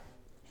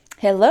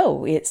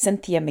Hello, it's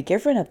Cynthia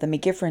McGiverin of the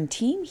McGiverin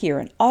Team here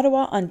in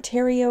Ottawa,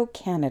 Ontario,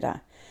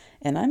 Canada.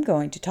 And I'm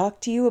going to talk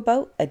to you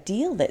about a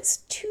deal that's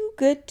too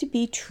good to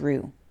be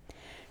true.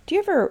 Do you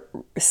ever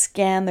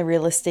scan the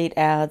real estate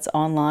ads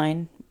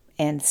online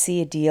and see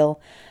a deal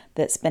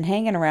that's been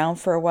hanging around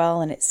for a while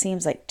and it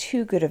seems like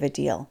too good of a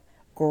deal?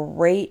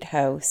 Great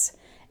house,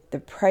 the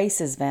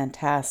price is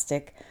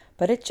fantastic,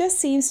 but it just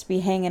seems to be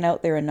hanging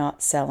out there and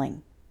not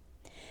selling.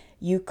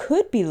 You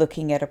could be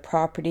looking at a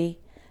property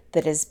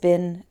that has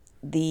been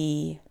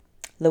the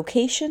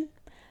location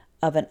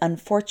of an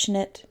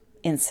unfortunate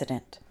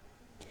incident.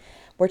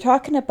 We're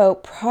talking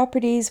about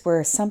properties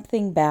where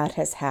something bad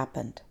has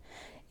happened.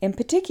 In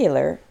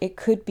particular, it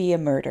could be a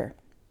murder,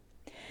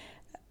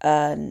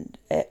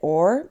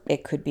 or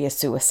it could be a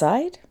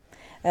suicide,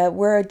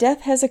 where a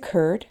death has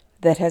occurred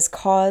that has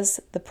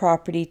caused the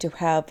property to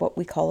have what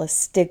we call a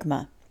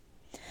stigma.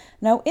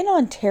 Now, in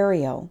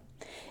Ontario,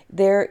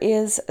 there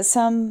is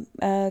some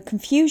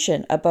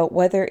confusion about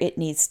whether it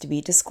needs to be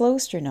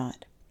disclosed or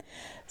not.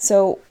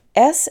 So,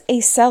 as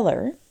a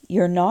seller,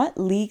 you're not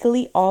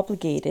legally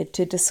obligated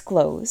to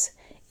disclose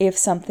if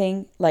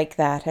something like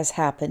that has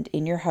happened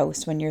in your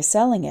house when you're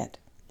selling it.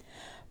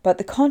 But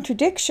the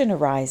contradiction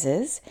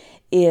arises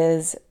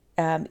is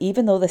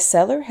even though the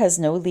seller has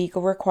no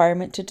legal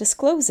requirement to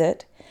disclose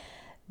it,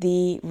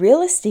 the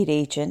real estate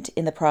agent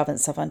in the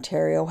province of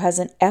Ontario has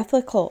an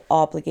ethical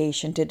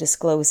obligation to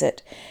disclose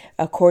it,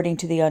 according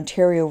to the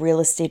Ontario Real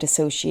Estate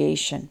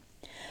Association.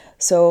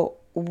 So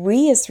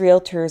we as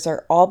realtors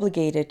are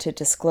obligated to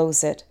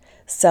disclose it.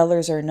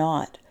 Sellers are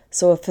not.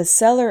 So if a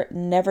seller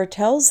never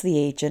tells the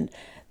agent,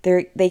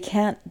 they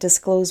can't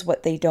disclose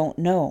what they don't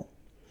know.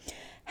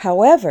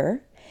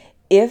 However,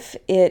 if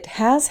it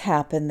has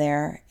happened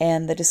there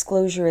and the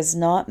disclosure is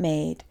not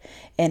made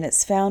and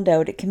it's found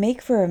out, it can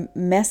make for a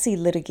messy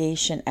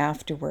litigation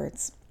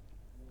afterwards.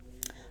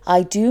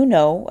 I do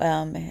know,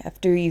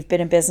 after you've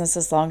been in business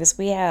as long as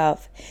we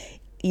have,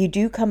 you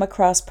do come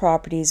across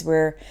properties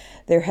where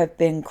there have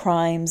been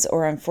crimes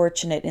or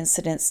unfortunate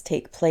incidents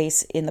take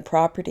place in the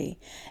property,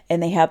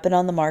 and they have been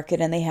on the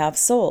market and they have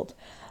sold.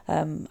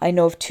 I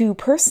know of two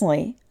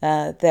personally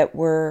that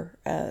were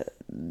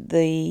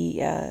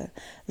the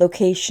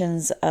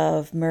locations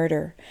of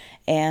murder,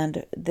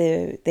 and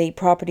the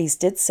properties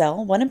did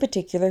sell. One in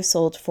particular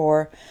sold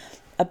for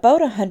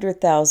about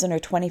 $100,000 or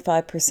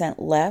 25%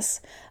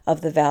 less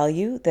of the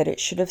value that it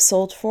should have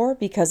sold for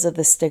because of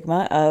the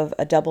stigma of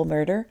a double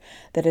murder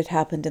that had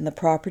happened in the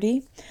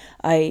property.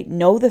 I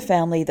know the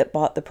family that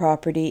bought the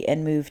property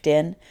and moved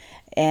in,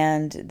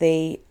 and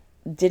they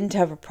didn't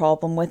have a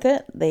problem with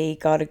it. They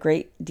got a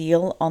great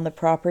deal on the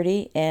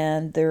property,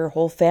 and their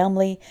whole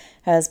family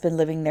has been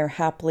living there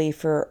happily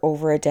for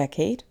over a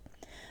decade.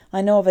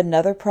 I know of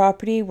another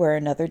property where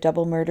another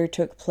double murder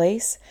took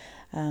place.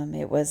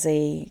 It was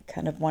a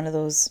kind of one of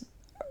those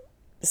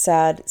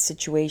sad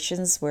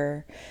situations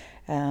where,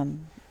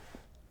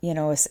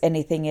 as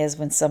anything is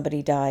when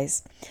somebody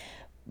dies.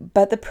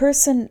 But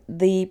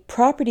the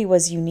property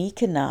was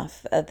unique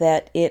enough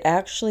that it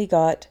actually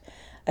got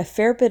a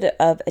fair bit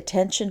of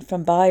attention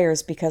from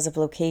buyers because of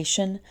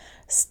location,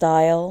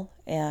 style.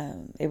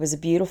 It was a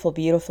beautiful,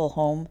 beautiful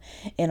home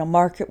in a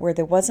market where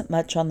there wasn't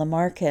much on the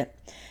market.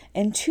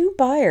 And two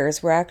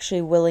buyers were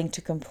actually willing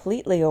to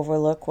completely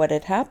overlook what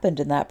had happened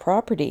in that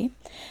property.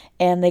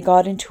 And they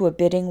got into a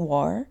bidding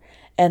war,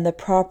 and the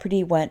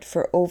property went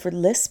for over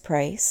list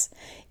price,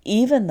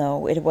 even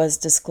though it was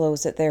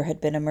disclosed that there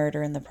had been a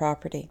murder in the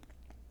property.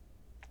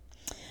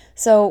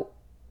 So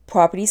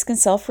properties can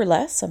sell for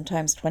less,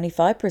 sometimes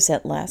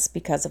 25% less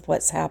because of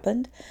what's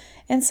happened.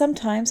 And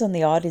sometimes on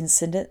the odd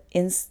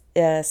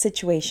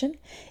situation,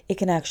 it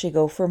can actually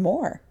go for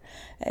more.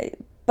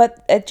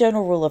 But a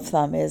general rule of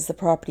thumb is the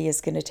property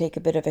is going to take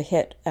a bit of a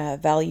hit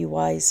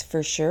value-wise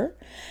for sure.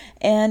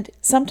 And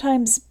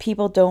sometimes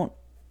people don't,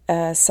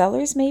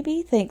 sellers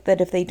maybe, think that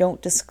if they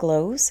don't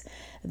disclose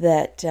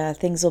that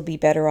things will be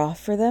better off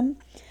for them.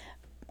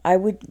 I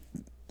would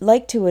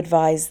like to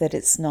advise that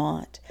it's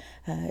not.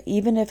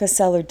 Even if a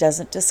seller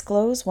doesn't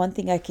disclose, one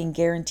thing I can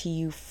guarantee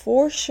you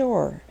for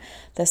sure,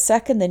 the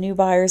second the new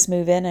buyers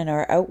move in and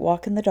are out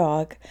walking the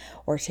dog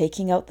or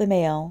taking out the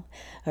mail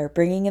or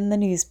bringing in the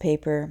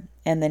newspaper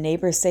and the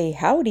neighbors say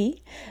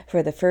howdy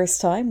for the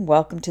first time,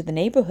 welcome to the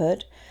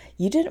neighborhood,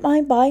 you didn't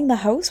mind buying the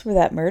house where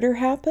that murder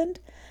happened?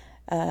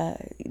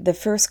 The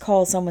first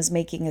call someone's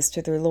making is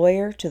to their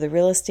lawyer, to the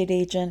real estate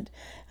agent.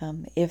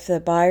 If the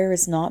buyer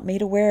is not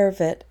made aware of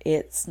it,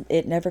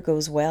 it never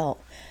goes well.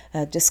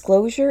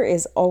 Disclosure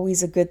is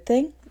always a good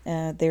thing.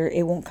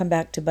 It won't come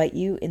back to bite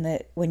you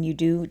when you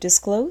do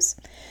disclose.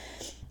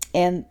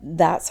 And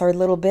that's our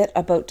little bit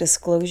about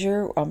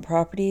disclosure on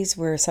properties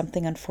where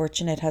something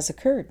unfortunate has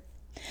occurred.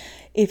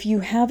 If you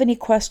have any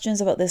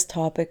questions about this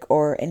topic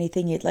or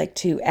anything you'd like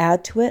to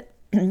add to it,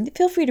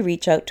 feel free to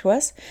reach out to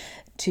us.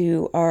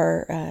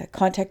 Our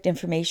contact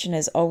information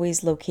is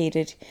always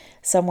located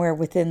somewhere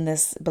within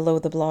this, below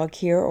the blog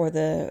here or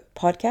the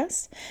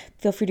podcast.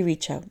 Feel free to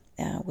reach out.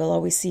 We'll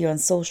always see you on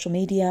social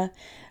media,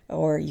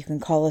 or you can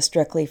call us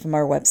directly from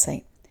our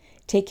website.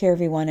 Take care,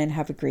 everyone, and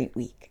have a great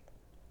week.